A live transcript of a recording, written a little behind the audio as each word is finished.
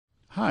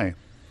Hi,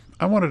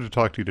 I wanted to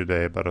talk to you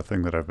today about a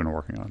thing that I've been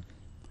working on.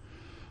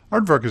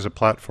 Aardvark is a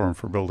platform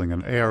for building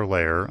an AR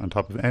layer on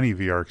top of any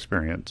VR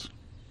experience.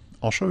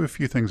 I'll show you a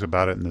few things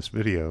about it in this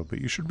video, but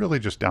you should really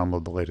just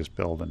download the latest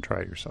build and try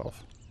it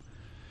yourself.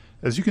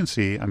 As you can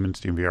see, I'm in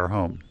SteamVR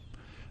Home.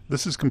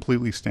 This is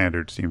completely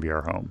standard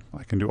SteamVR Home.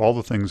 I can do all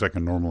the things I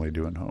can normally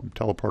do in home.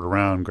 Teleport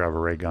around, grab a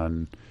ray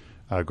gun,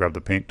 grab the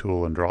paint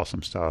tool and draw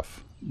some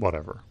stuff,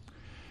 whatever.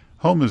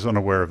 Home is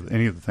unaware of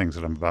any of the things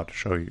that I'm about to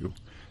show you,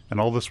 and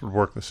all this would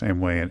work the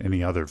same way in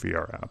any other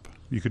VR app.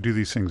 You could do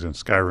these things in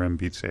Skyrim,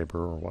 Beat Saber,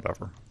 or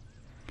whatever.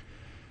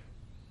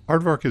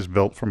 Aardvark is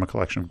built from a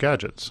collection of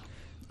gadgets.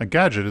 A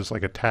gadget is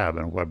like a tab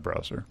in a web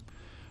browser.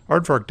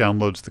 Aardvark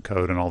downloads the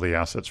code and all the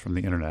assets from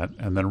the internet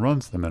and then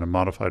runs them in a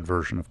modified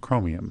version of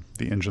Chromium,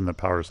 the engine that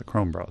powers the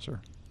Chrome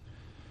browser.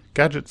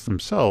 Gadgets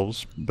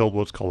themselves build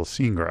what's called a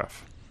scene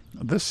graph.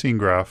 This scene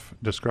graph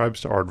describes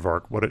to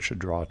Aardvark what it should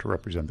draw to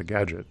represent the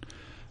gadget,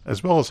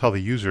 as well as how the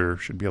user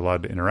should be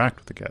allowed to interact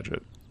with the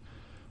gadget.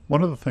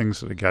 One of the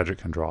things that a gadget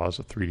can draw is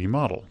a 3D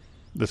model.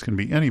 This can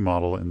be any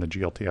model in the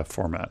GLTF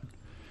format,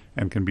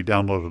 and can be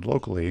downloaded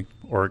locally,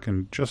 or it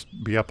can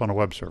just be up on a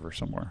web server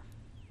somewhere.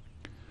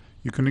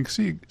 You can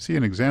see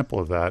an example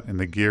of that in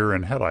the gear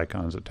and head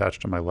icons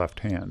attached to my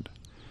left hand.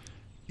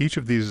 Each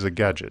of these is a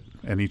gadget,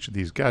 and each of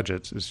these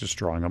gadgets is just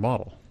drawing a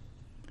model.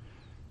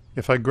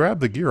 If I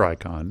grab the gear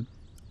icon,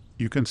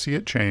 you can see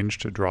it change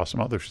to draw some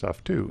other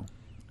stuff too.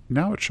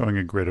 Now it's showing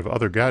a grid of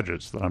other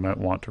gadgets that I might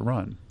want to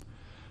run.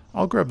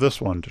 I'll grab this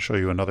one to show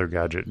you another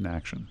gadget in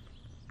action.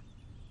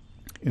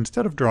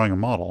 Instead of drawing a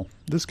model,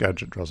 this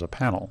gadget draws a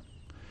panel.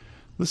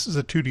 This is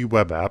a 2D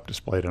web app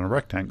displayed in a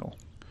rectangle.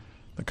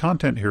 The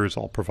content here is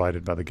all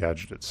provided by the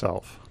gadget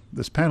itself.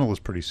 This panel is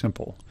pretty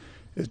simple.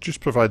 It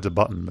just provides a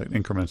button that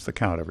increments the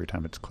count every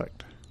time it's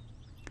clicked.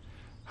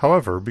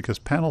 However, because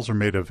panels are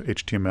made of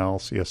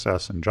HTML,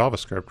 CSS, and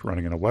JavaScript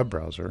running in a web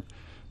browser,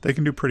 they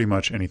can do pretty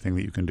much anything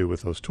that you can do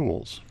with those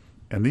tools.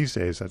 And these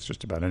days, that's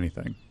just about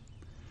anything.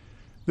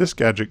 This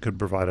gadget could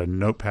provide a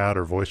notepad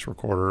or voice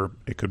recorder.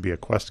 It could be a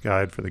quest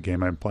guide for the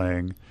game I'm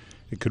playing.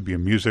 It could be a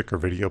music or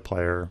video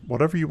player.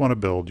 Whatever you want to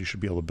build, you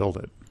should be able to build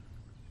it.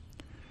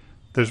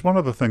 There's one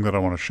other thing that I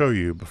want to show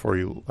you before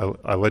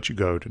I let you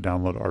go to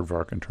download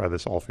Aardvark and try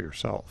this all for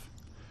yourself.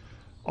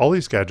 All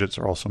these gadgets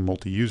are also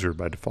multi-user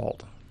by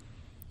default.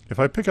 If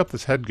I pick up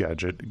this head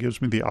gadget, it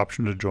gives me the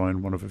option to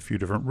join one of a few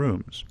different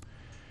rooms.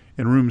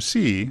 In room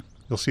C,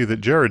 you'll see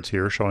that Jared's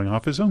here showing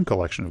off his own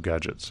collection of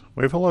gadgets.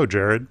 Wave hello,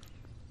 Jared.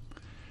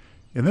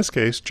 In this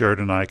case, Jared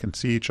and I can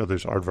see each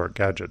other's Aardvark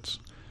gadgets,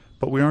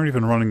 but we aren't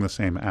even running the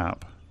same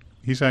app.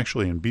 He's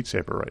actually in Beat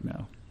Saber right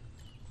now.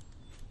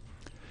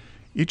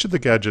 Each of the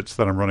gadgets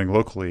that I'm running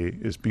locally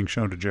is being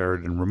shown to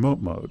Jared in remote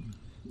mode.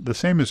 The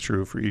same is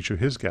true for each of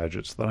his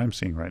gadgets that I'm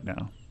seeing right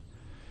now.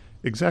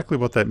 Exactly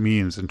what that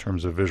means in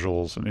terms of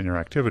visuals and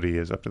interactivity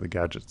is up to the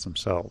gadgets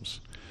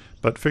themselves,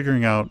 but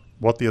figuring out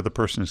what the other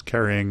person is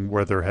carrying,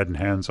 where their head and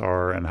hands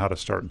are, and how to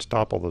start and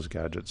stop all those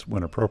gadgets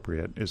when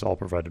appropriate is all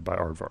provided by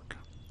Aardvark.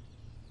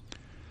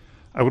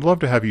 I would love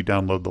to have you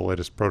download the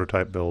latest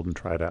prototype build and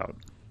try it out.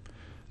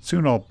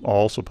 Soon I'll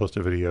also post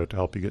a video to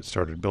help you get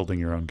started building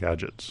your own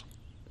gadgets.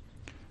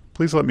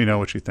 Please let me know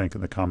what you think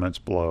in the comments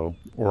below,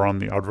 or on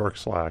the Aardvark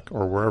Slack,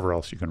 or wherever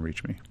else you can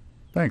reach me.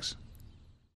 Thanks.